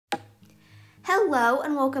Hello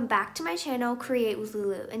and welcome back to my channel, Create with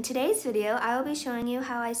Lulu. In today's video, I will be showing you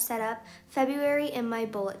how I set up February in my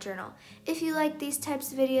bullet journal. If you like these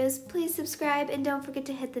types of videos, please subscribe and don't forget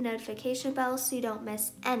to hit the notification bell so you don't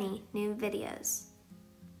miss any new videos.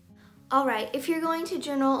 Alright, if you're going to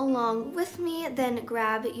journal along with me, then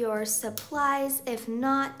grab your supplies. If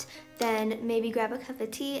not, then maybe grab a cup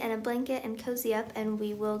of tea and a blanket and cozy up and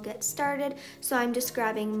we will get started. So I'm just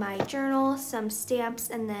grabbing my journal, some stamps,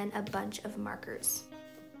 and then a bunch of markers.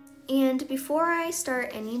 And before I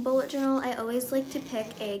start any bullet journal, I always like to pick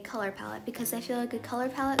a color palette because I feel like a color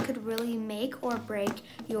palette could really make or break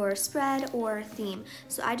your spread or theme.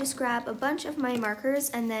 So I just grab a bunch of my markers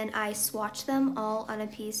and then I swatch them all on a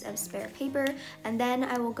piece of spare paper, and then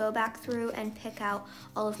I will go back through and pick out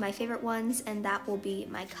all of my favorite ones, and that will be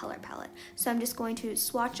my color palette. So I'm just going to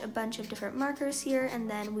swatch a bunch of different markers here and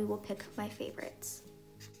then we will pick my favorites.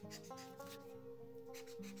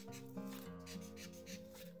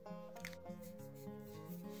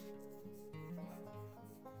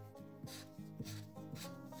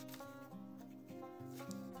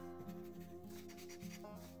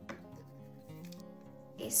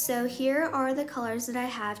 So here are the colors that I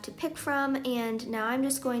have to pick from, and now I'm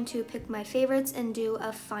just going to pick my favorites and do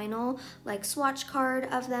a final swatch card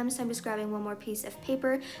of them. So I'm just grabbing one more piece of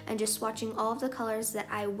paper and just swatching all of the colors that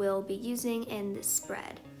I will be using in this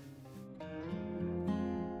spread.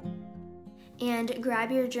 And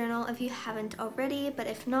grab your journal if you haven't already, but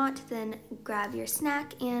if not, then grab your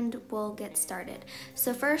snack and we'll get started.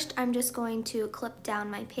 So first, I'm just going to clip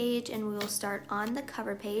down my page and we will start on the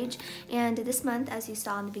cover page. And this month, as you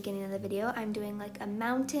saw in the beginning of the video, I'm doing like a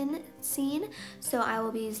mountain scene. So I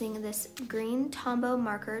will be using this green Tombow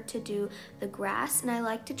marker to do the grass. And I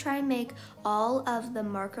like to try and make all of the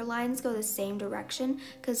marker lines go the same direction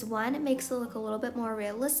because one, it makes it look a little bit more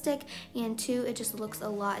realistic, and two, it just looks a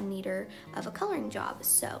lot neater of a coloring job.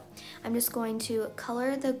 So I'm just going to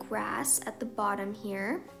color the grass at the bottom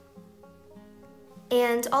here.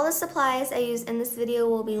 And all the supplies I use in this video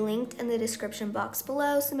will be linked in the description box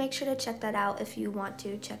below, so make sure to check that out if you want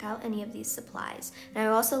to check out any of these supplies. And I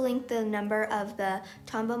will also link the number of the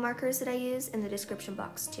Tombow markers that I use in the description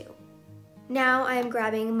box too. Now I'm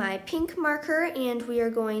grabbing my pink marker and we are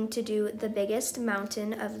going to do the biggest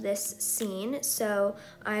mountain of this scene. So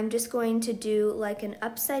I'm just going to do like an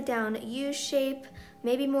upside down U shape,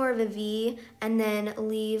 maybe more of a V, and then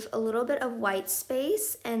leave a little bit of white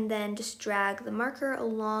space and then just drag the marker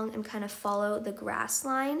along and kind of follow the grass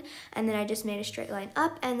line. And then I just made a straight line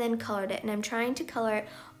up and then colored it. And I'm trying to color it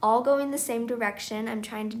all going the same direction. I'm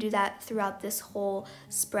trying to do that throughout this whole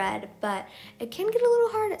spread, but it can get a little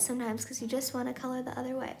hard at sometimes because you just want to color the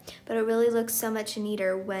other way. But it really looks so much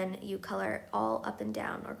neater when you color all up and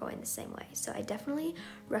down or going the same way. So I definitely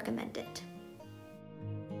recommend it.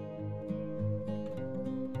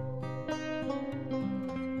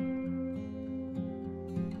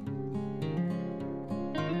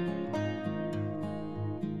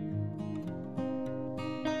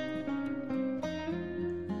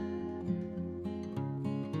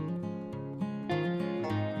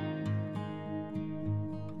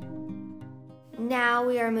 Now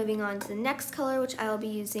we are moving on to the next color, which I will be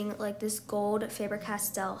using like this gold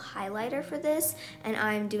Faber-Castell highlighter for this, and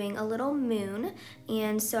I'm doing a little moon,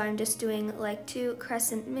 and so I'm just doing like two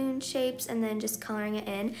crescent moon shapes and then just coloring it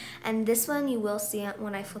in. And this one, you will see it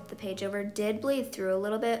when I flip the page over, did bleed through a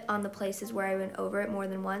little bit on the places where I went over it more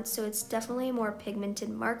than once, so it's definitely a more pigmented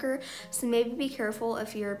marker, so maybe be careful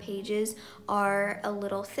if your pages are a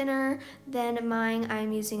little thinner than mine.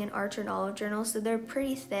 I'm using an Arch and Olive journal, so they're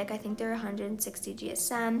pretty thick. I think they're 160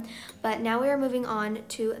 GSM, but now we are moving on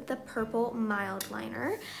to the purple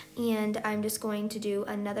Mildliner, and I'm just going to do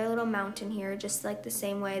another little mountain here, just like the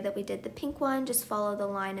same way that we did the pink one. Just follow the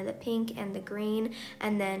line of the pink and the green,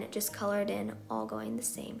 and then just color it in, all going the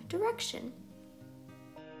same direction.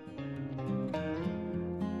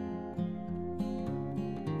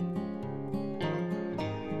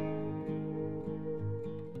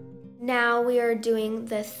 Now we are doing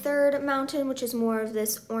the third mountain, which is more of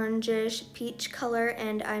this orangish peach color,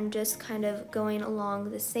 and I'm just kind of going along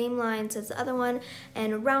the same lines as the other one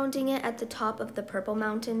and rounding it at the top of the purple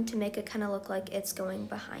mountain to make it kind of look like it's going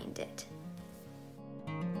behind it.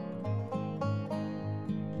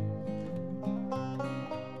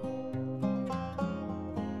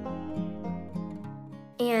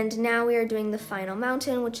 And now we are doing the final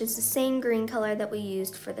mountain, which is the same green color that we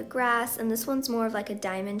used for the grass, and this one's more of like a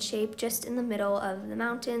diamond shape just in the middle of the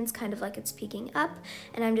mountains, kind of like it's peeking up,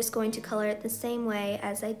 and I'm just going to color it the same way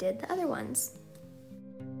as I did the other ones.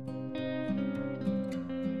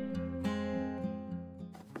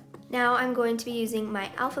 Now I'm going to be using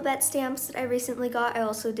my alphabet stamps that I recently got. I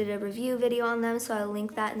also did a review video on them, so I'll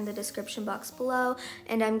link that in the description box below.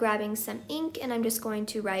 And I'm grabbing some ink and I'm just going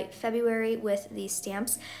to write February with these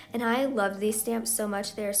stamps. And I love these stamps so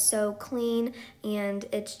much. They're so clean and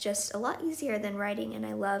it's just a lot easier than writing, and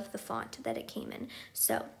I love the font that it came in.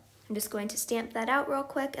 So I'm just going to stamp that out real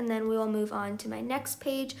quick, and then we will move on to my next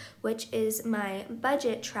page, which is my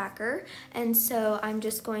budget tracker. And so I'm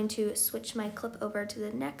just going to switch my clip over to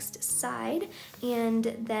the next side,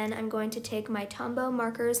 and then I'm going to take my Tombow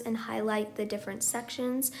markers and highlight the different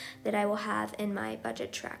sections that I will have in my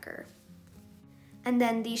budget tracker. And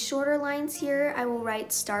then these shorter lines here, I will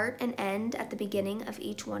write start and end at the beginning of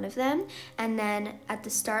each one of them. And then at the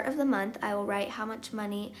start of the month, I will write how much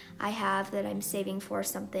money I have that I'm saving for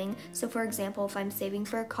something. So for example, if I'm saving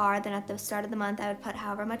for a car, then at the start of the month, I would put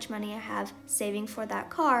however much money I have saving for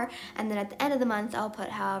that car. And then at the end of the month, I'll put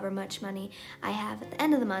however much money I have at the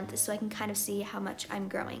end of the month, so I can kind of see how much I'm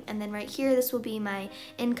growing. And then right here, this will be my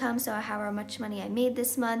income, so however much money I made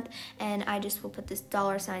this month. And I just will put this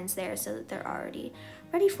dollar signs there so that they're already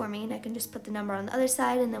ready for me, and I can just put the number on the other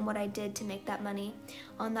side, and then what I did to make that money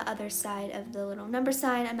on the other side of the little number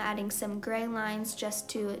sign, I'm adding some gray lines just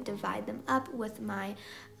to divide them up with my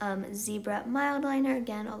zebra Mildliner.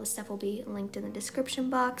 Again, all the stuff will be linked in the description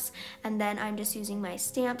box, and then I'm just using my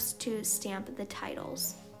stamps to stamp the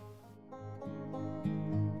titles.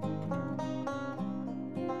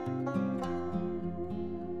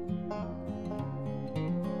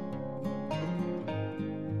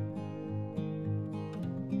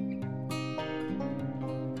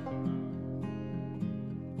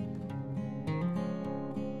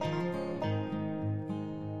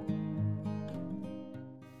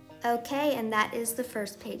 Okay, and that is the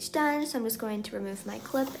first page done, so I'm just going to remove my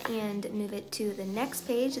clip and move it to the next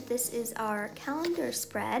page. This is our calendar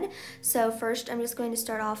spread. So first I'm just going to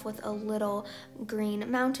start off with a little green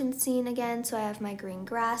mountain scene again. So I have my green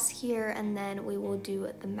grass here, and then we will do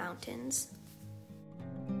the mountains.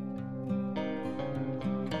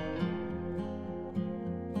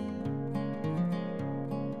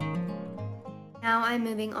 Now I'm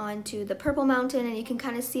moving on to the purple mountain, and you can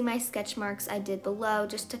kind of see my sketch marks I did below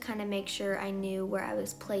just to kind of make sure I knew where I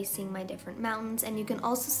was placing my different mountains. And you can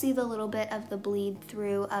also see the little bit of the bleed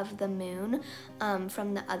through of the moon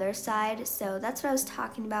from the other side. So that's what I was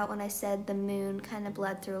talking about when I said the moon kind of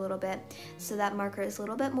bled through a little bit. So that marker is a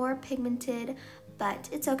little bit more pigmented, but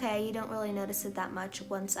it's okay. You don't really notice it that much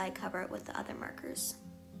once I cover it with the other markers.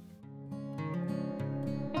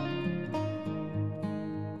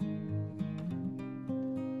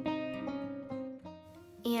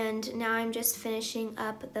 And now I'm just finishing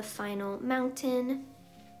up the final mountain.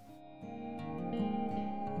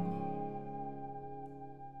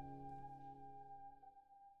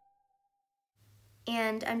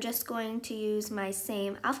 And I'm just going to use my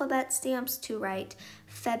same alphabet stamps to write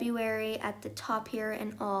February at the top here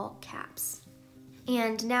in all caps.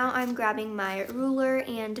 And now I'm grabbing my ruler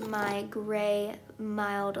and my gray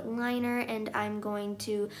Mildliner, and I'm going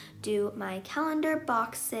to do my calendar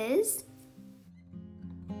boxes.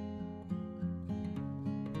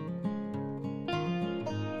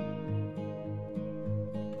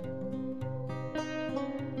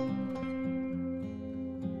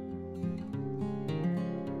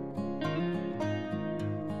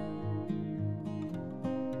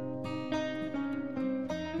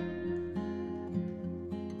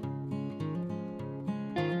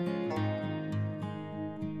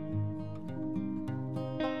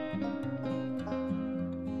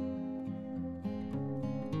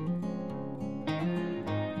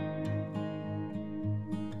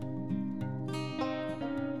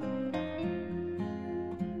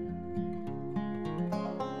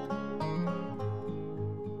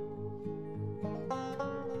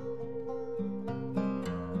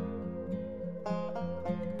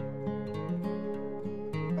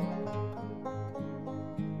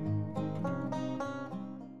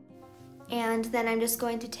 And then I'm just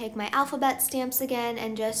going to take my alphabet stamps again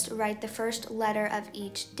and just write the first letter of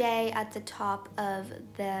each day at the top of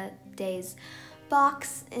the day's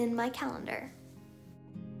box in my calendar.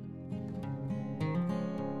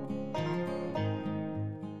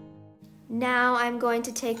 Now I'm going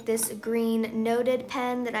to take this green noted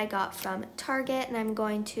pen that I got from Target, and I'm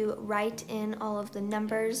going to write in all of the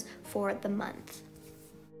numbers for the month.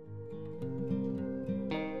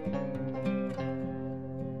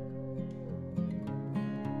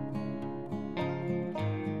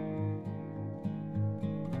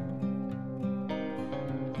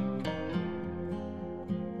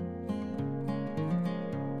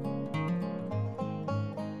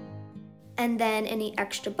 And then any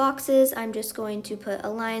extra boxes, I'm just going to put a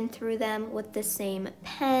line through them with the same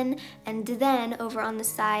pen. And then over on the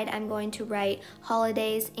side, I'm going to write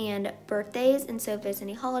holidays and birthdays. And so if there's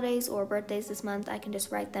any holidays or birthdays this month, I can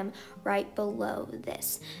just write them right below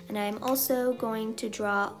this. And I'm also going to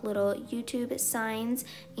draw little YouTube signs,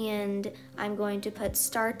 and I'm going to put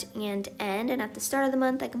start and end. And at the start of the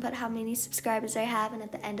month, I can put how many subscribers I have. And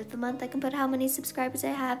at the end of the month, I can put how many subscribers I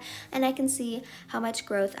have. And I can see how much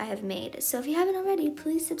growth I have made. So if you haven't already,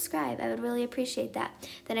 please subscribe. I would really appreciate that.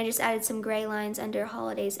 Then I just added some gray lines under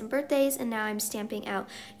holidays and birthdays, and now I'm stamping out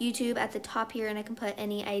YouTube at the top here, and I can put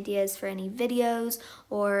any ideas for any videos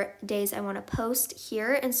or days I want to post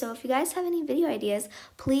here. And so if you guys have any video ideas,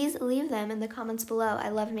 please leave them in the comments below. I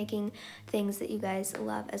love making things that you guys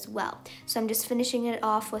love as well. So I'm just finishing it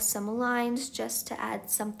off with some lines just to add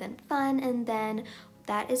something fun, and then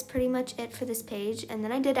that is pretty much it for this page. And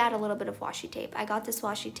then I did add a little bit of washi tape. I got this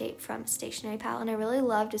washi tape from Stationery Pal, and I really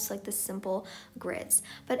love just like the simple grids.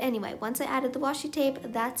 But anyway, once I added the washi tape,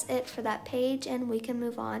 that's it for that page, and we can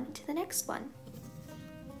move on to the next one.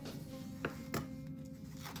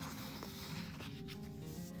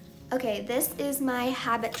 Okay, this is my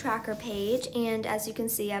habit tracker page, and as you can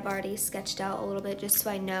see, I've already sketched out a little bit just so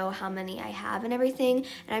I know how many I have and everything.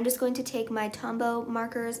 And I'm just going to take my Tombow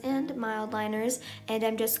markers and Mildliners, and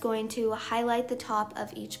I'm just going to highlight the top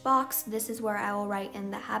of each box. This is where I will write in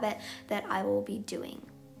the habit that I will be doing.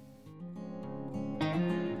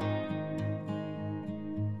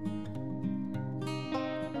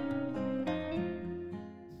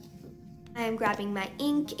 I am grabbing my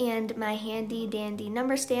ink and my handy dandy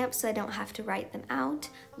number stamps so I don't have to write them out.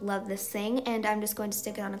 Love this thing. And I'm just going to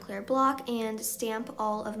stick it on a clear block and stamp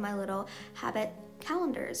all of my little habit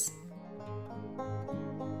calendars.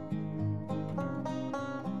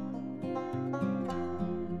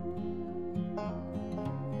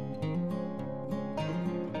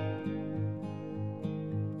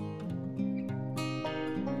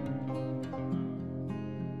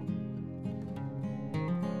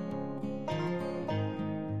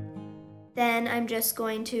 Then I'm just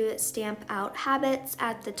going to stamp out habits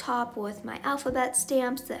at the top with my alphabet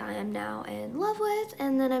stamps that I am now in love with,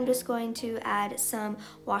 and then I'm just going to add some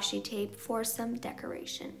washi tape for some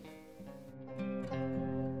decoration.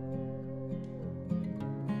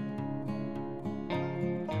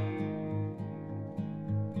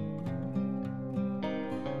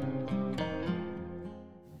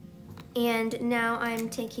 And now I'm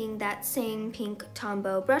taking that same pink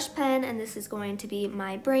Tombow brush pen, and this is going to be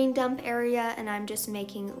my brain dump area, and I'm just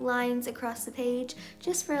making lines across the page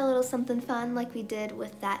just for a little something fun like we did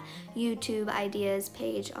with that YouTube ideas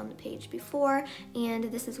page on the page before. And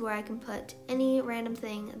this is where I can put any random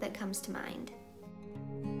thing that comes to mind.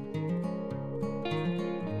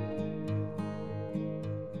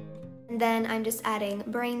 And then I'm just adding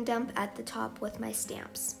brain dump at the top with my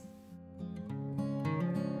stamps.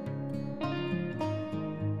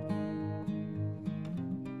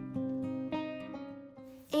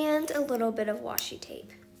 And a little bit of washi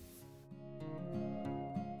tape.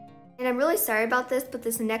 And I'm really sorry about this, but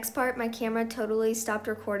this next part, my camera totally stopped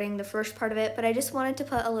recording the first part of it, but I just wanted to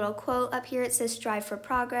put a little quote up here. It says, "Strive for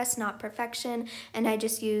progress, not perfection." And I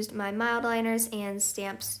just used my Mildliners and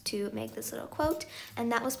stamps to make this little quote.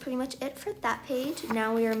 And that was pretty much it for that page.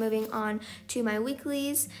 Now we are moving on to my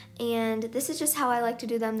weeklies. And this is just how I like to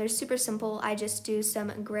do them. They're super simple. I just do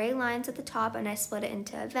some gray lines at the top, and I split it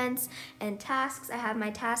into events and tasks. I have my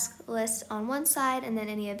task list on one side, and then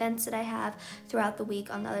any events that I have throughout the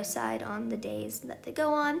week on the other side, on the days that they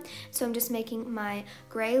go on. So I'm just making my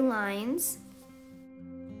gray lines.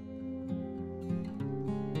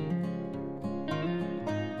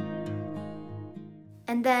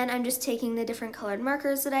 And then I'm just taking the different colored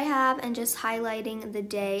markers that I have and just highlighting the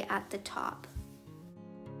day at the top.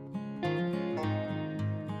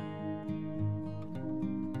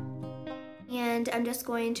 And I'm just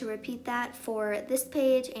going to repeat that for this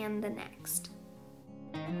page and the next.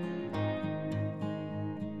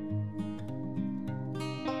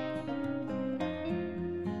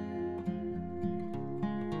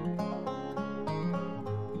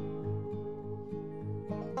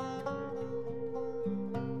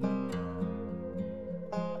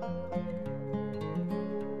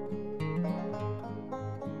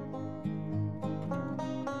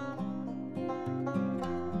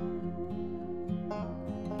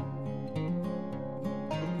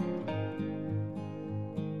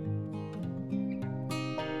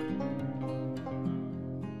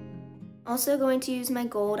 Also going to use my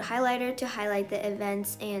gold highlighter to highlight the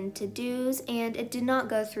events and to-dos, and it did not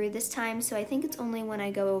go through this time, so I think it's only when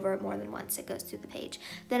I go over it more than once it goes through the page.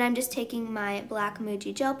 Then I'm just taking my black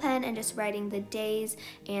Muji gel pen and just writing the days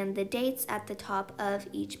and the dates at the top of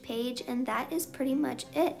each page, and that is pretty much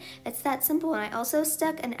it. It's that simple. And I also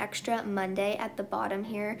stuck an extra Monday at the bottom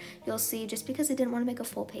here, you'll see, just because I didn't want to make a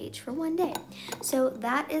full page for one day. So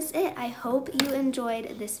that is it. I hope you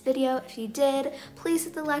enjoyed this video. If you did, please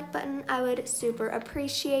hit the like button. I would super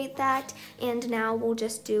appreciate that. And now we'll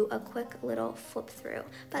just do a quick little flip through.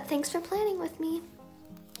 But thanks for planning with me.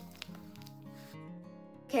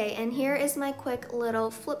 Okay, and here is my quick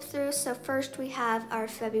little flip through. So first we have our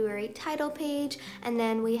February title page, and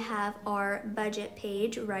then we have our budget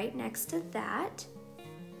page right next to that.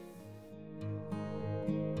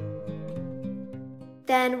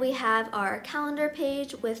 Then we have our calendar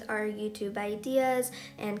page with our YouTube ideas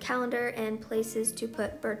and calendar and places to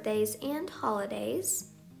put birthdays and holidays.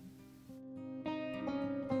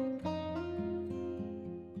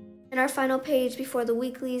 And our final page before the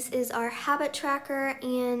weeklies is our habit tracker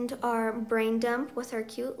and our brain dump with our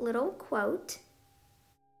cute little quote.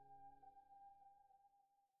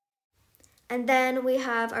 And then we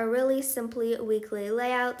have our really simply weekly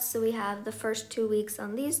layout. So we have the first 2 weeks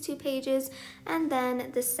on these 2 pages, and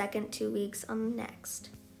then the second 2 weeks on the next.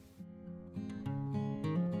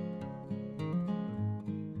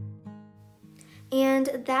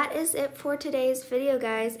 And that is it for today's video,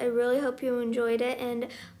 guys. I really hope you enjoyed it, and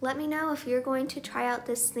let me know if you're going to try out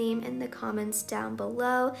this theme in the comments down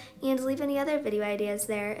below, and leave any other video ideas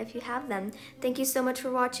there if you have them. Thank you so much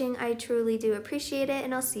for watching. I truly do appreciate it,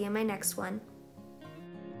 and I'll see you in my next one.